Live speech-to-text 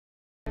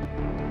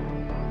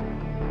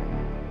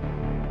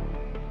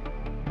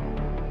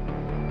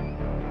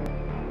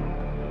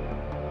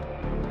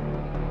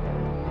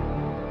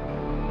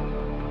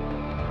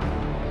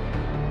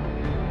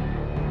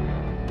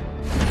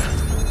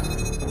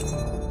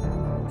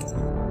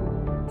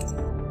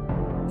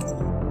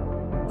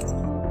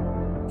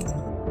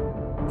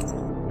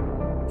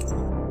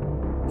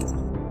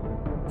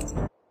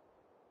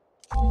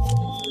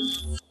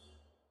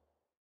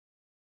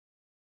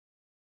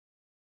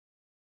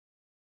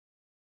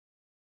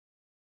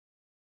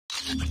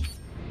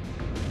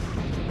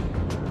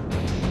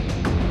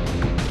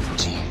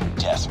Team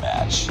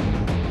Deathmatch.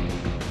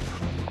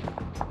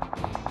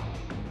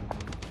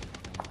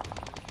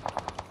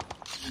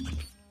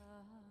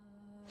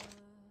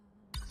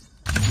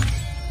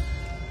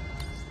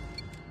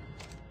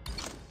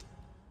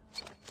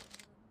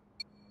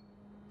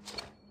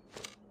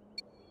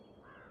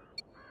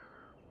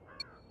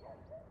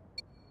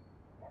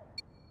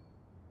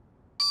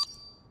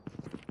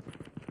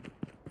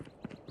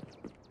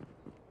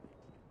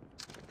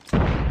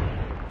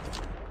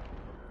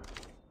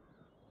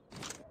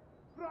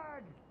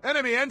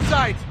 Enemy in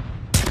sight!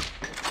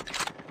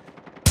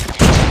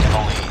 Taking the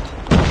lead.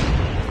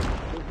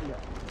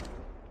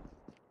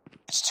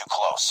 It's too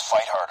close.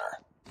 Fight harder.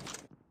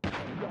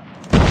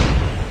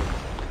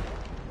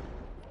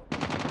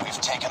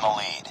 We've taken the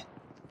lead.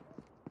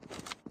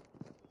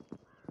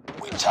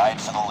 We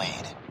tied for the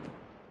lead.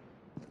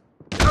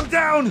 I'm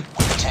down!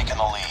 We've taken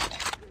the lead.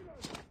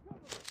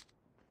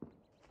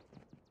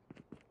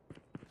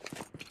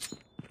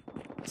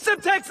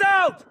 Simtex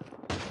out!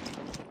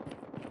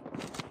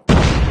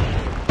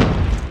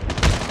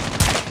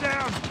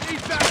 Down!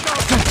 He's back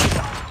up!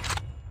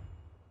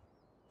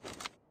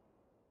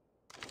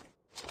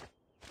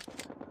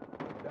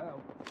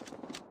 Down.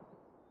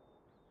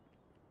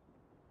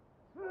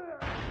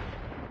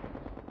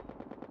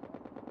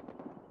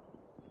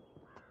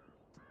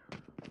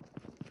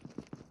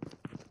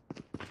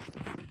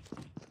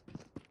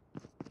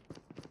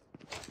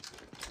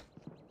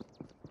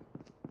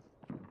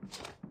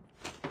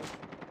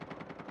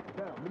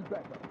 Down, he's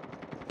back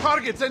up.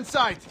 Target's in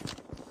sight!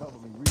 Cover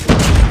me,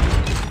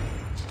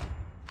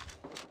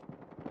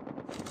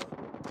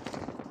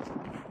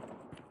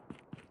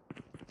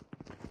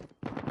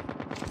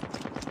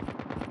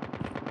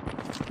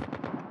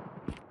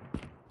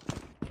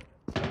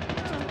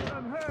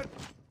 I'm hurt!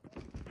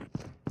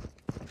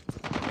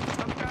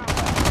 I'm down!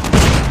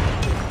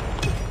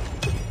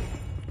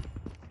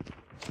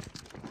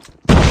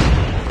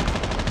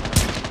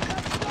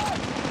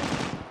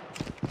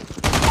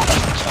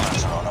 Killer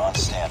drone on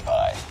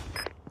standby.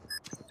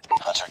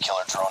 Hunter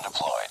killer drone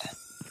deployed.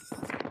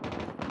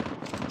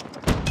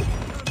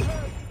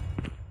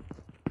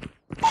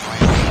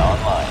 UAV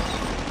online.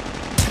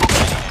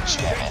 Ready to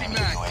jam enemy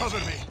Cover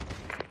me!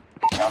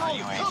 UAV.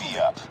 Counter UAV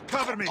up.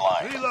 Cover me!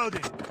 Blind.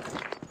 Reloading!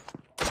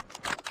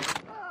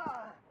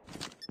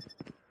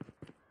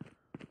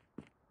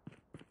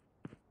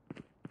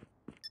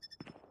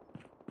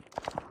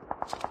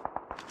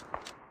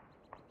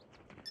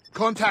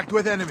 Contact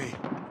with enemy.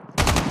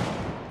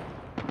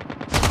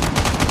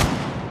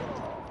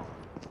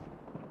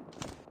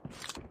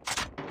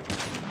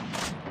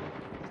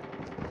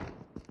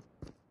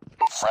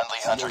 Friendly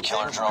hunter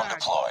killer drone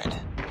deployed.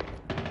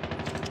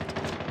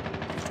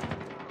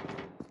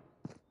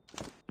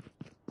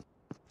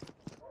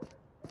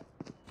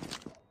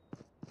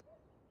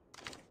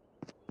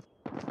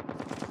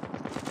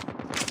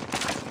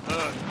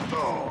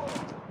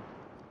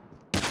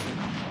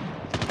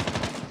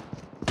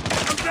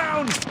 I'm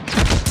down!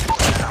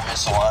 Predator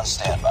missile on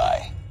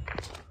standby.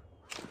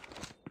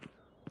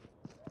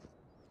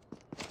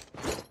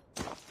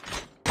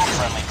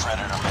 Friendly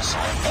Predator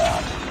missile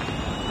inbound.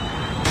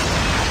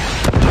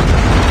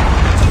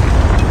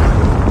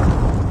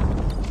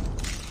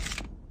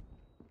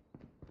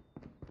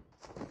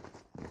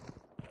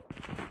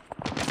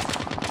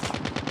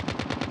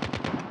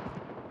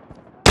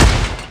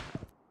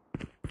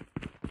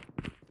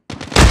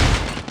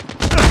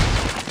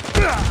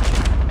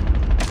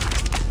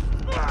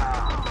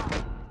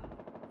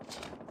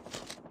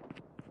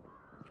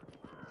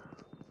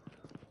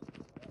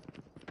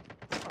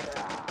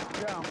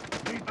 Down.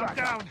 I'm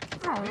down.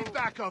 Need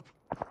backup.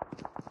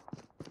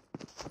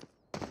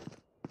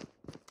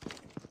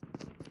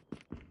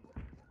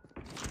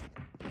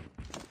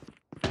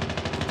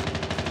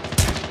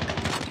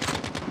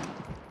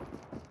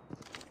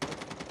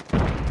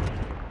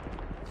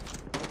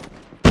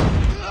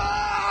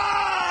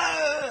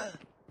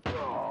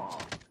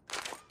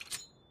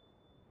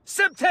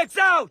 Simtex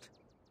out!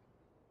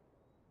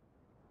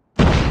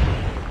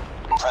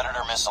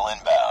 Predator missile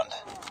inbound.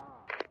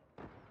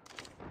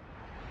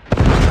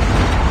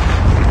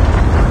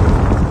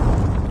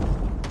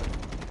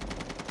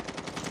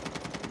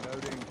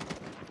 Reloading.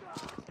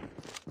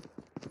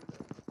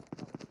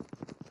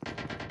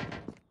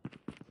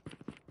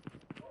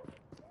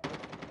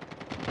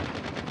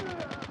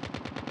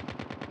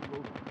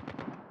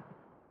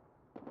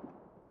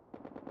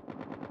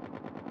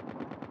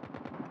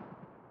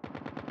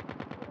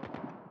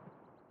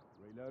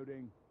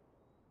 Reloading.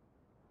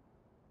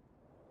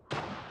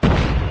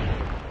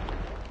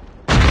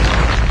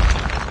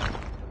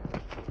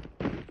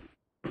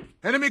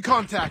 Enemy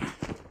contact!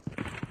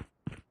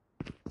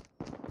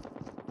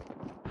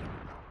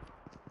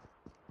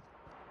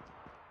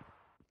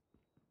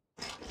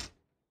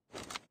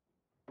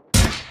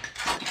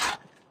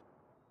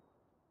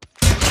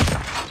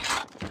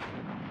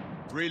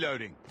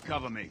 Reloading.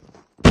 Cover me.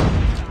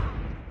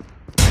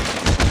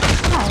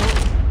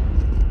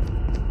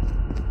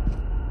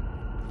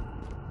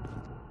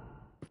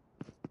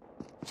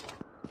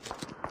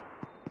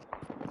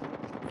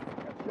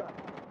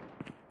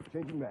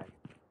 Changing back.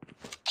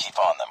 Keep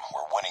on them.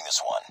 We're winning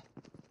this one.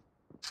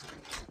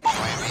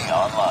 UAV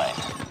online.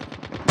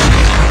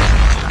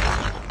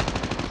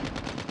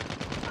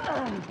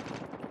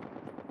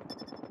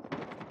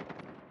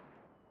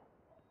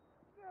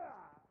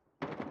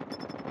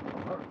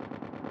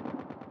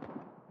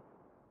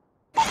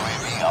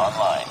 UAV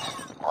online.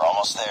 We're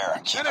almost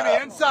there. Keep it Enemy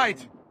up. in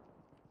sight!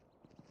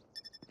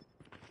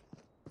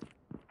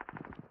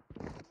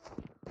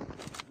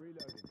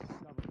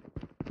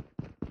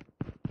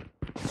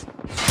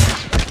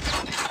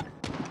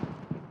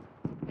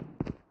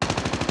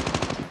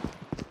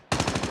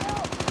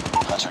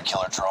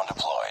 Hunter-killer drone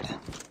deployed.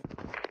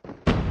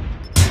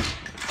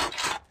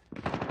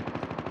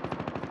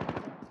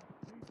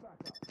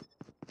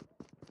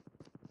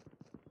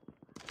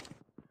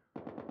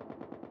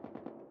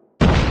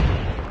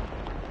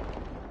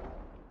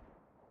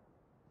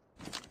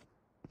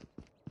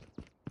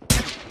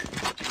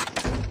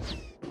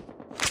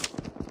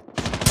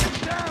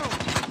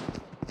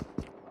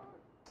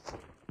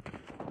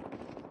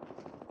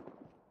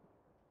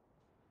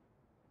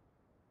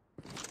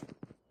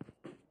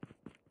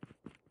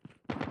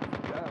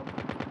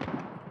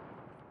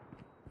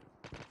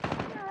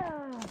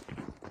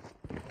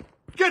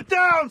 Get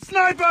down,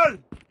 sniper!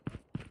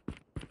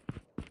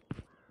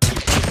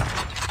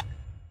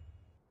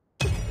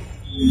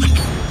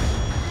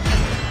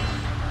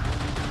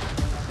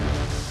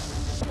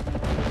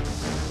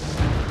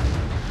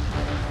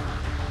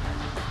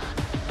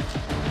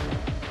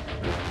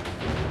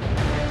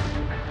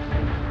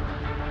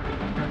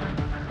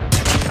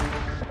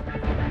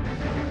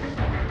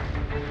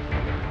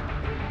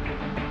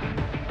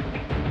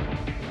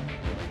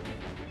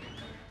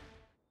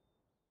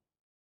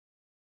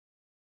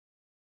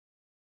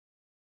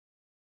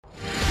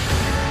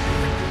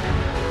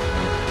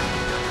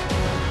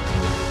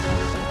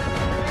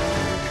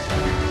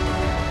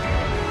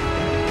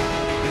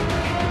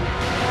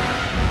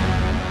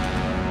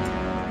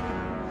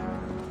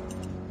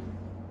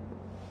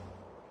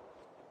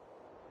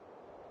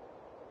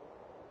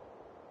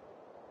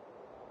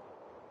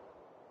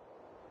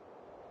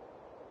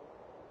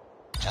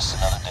 Just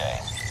another day.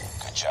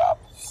 Good job.